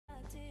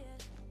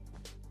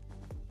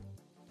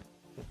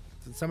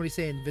Did somebody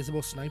say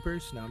invisible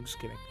snipers? No, I'm just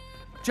kidding.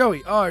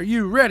 Joey, are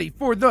you ready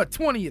for the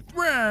 20th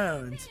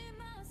round?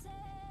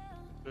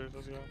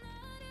 Let's go.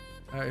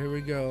 Alright, here we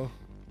go.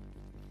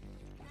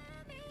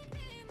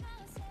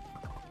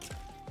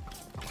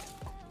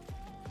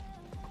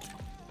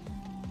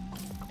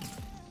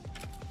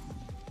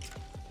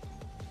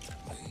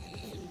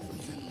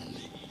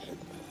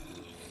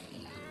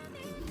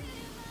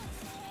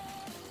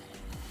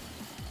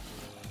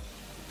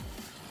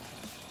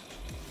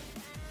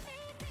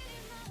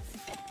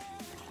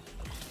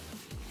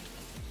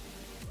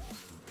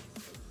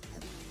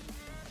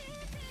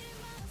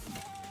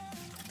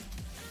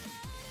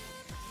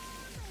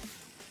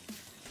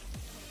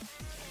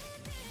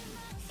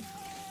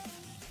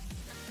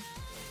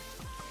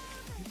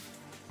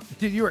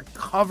 Dude, you are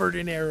covered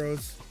in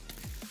arrows.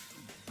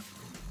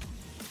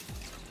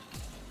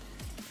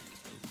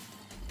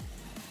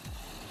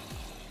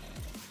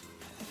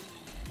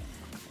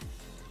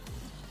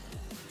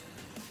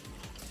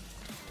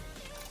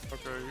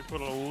 Okay, you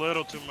put a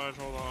little too much.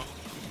 Hold on.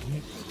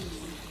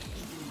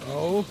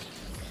 Oh.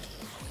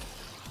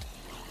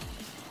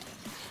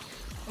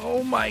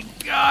 Oh my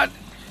god.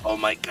 Oh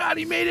my god,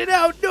 he made it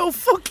out. No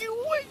fucking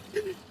way.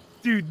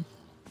 Dude,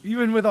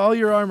 even with all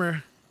your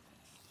armor,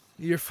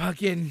 you're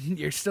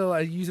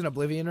still using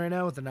Oblivion right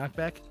now with the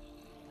knockback.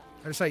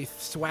 I just saw you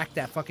swack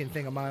that fucking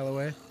thing a mile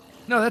away.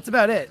 No, that's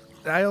about it.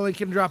 I only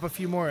can drop a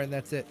few more and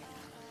that's it.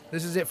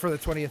 This is it for the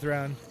 20th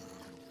round.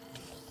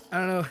 I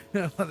don't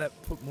know how that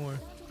put more.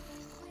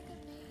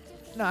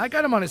 No, I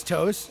got him on his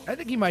toes. I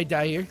think he might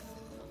die here.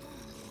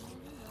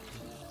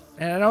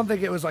 And I don't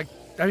think it was like,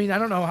 I mean, I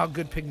don't know how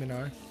good pigmen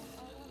are.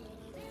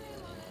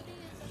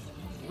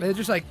 They're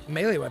just like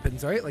melee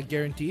weapons, right? Like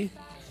guarantee.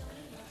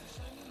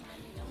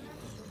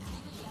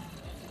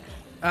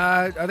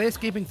 Are they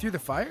escaping through the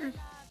fire?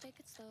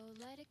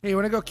 Hey, you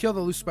want to go kill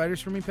the loose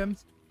spiders for me, Pim?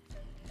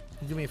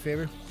 Do me a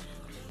favor.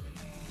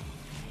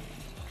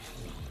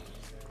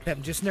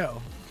 Pim, just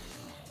know.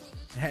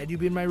 Had you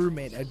been my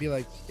roommate, I'd be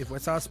like, if I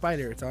saw a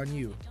spider, it's on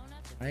you.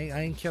 I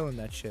ain't killing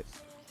that shit.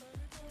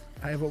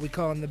 I have what we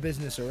call in the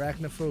business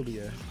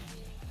arachnophobia.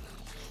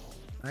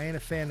 I ain't a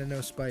fan of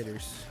no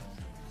spiders.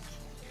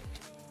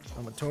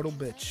 I'm a total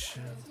bitch.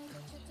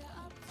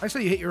 I saw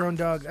you hit your own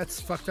dog. That's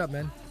fucked up,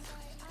 man.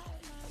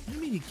 What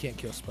do you mean you can't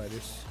kill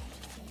spiders?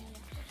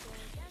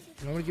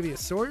 You want me to give you a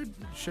sword?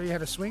 Show you how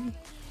to swing?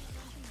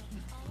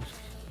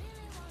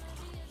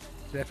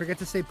 Did I forget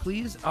to say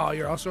please? Oh,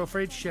 you're also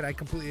afraid? Shit, I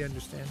completely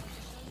understand.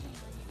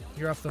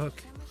 You're off the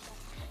hook.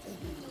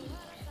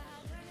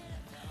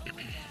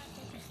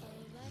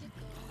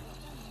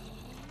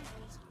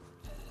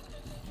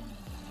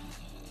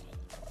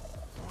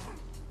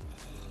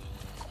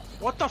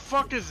 What the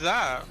fuck is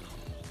that?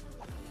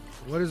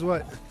 What is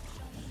what?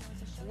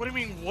 What do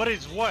you mean, what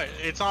is what?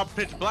 It's all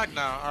pitch black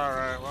now.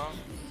 Alright, well.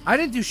 I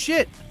didn't do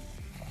shit.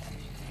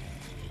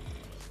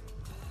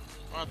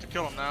 I'll have to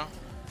kill him now.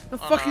 The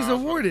fuck is a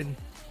warden?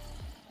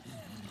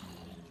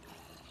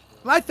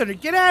 Light Thunder,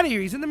 get out of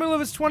here. He's in the middle of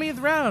his 20th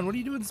round. What are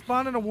you doing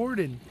spawning a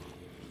warden?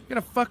 You're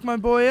gonna fuck my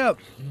boy up.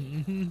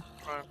 Fine.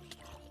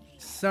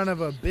 Son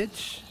of a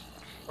bitch.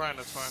 Fine,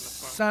 that's fine,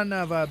 that's fine. Son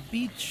of a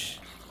beach.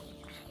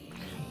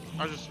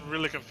 I was just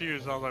really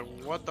confused. I was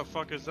like, what the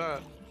fuck is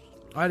that?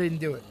 I didn't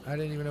do it. I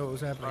didn't even know what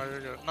was happening. No,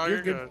 you're good. No,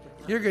 you're good.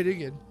 You're good, you're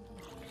good.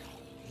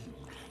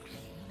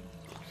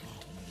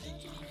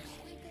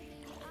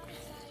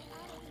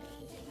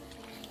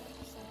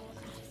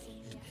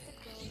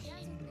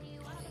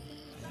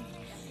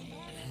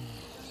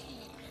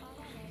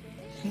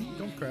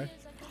 Don't cry.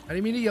 I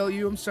didn't mean to yell at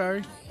you. I'm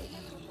sorry.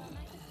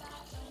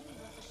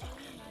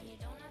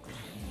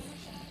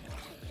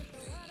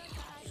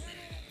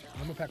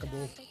 I'm gonna pack a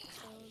bowl.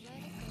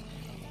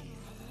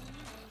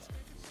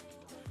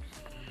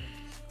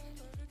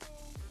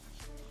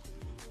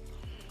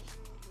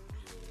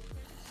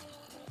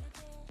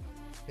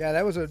 Yeah,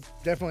 that was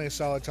definitely a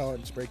solid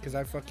tolerance break because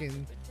I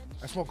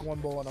smoke one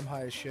bowl and I'm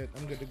high as shit.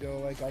 I'm good to go.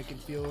 Like I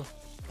feel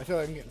like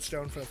I'm getting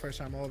stoned for the first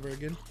time all over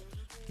again.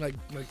 Like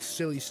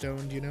silly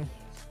stoned, you know?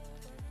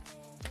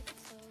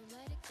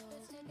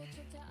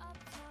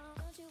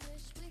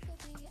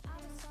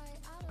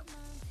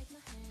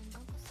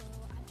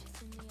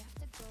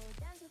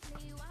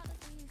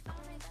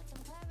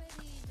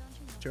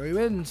 Joey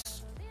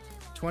wins.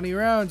 20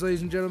 rounds,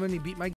 ladies and gentlemen. He beat my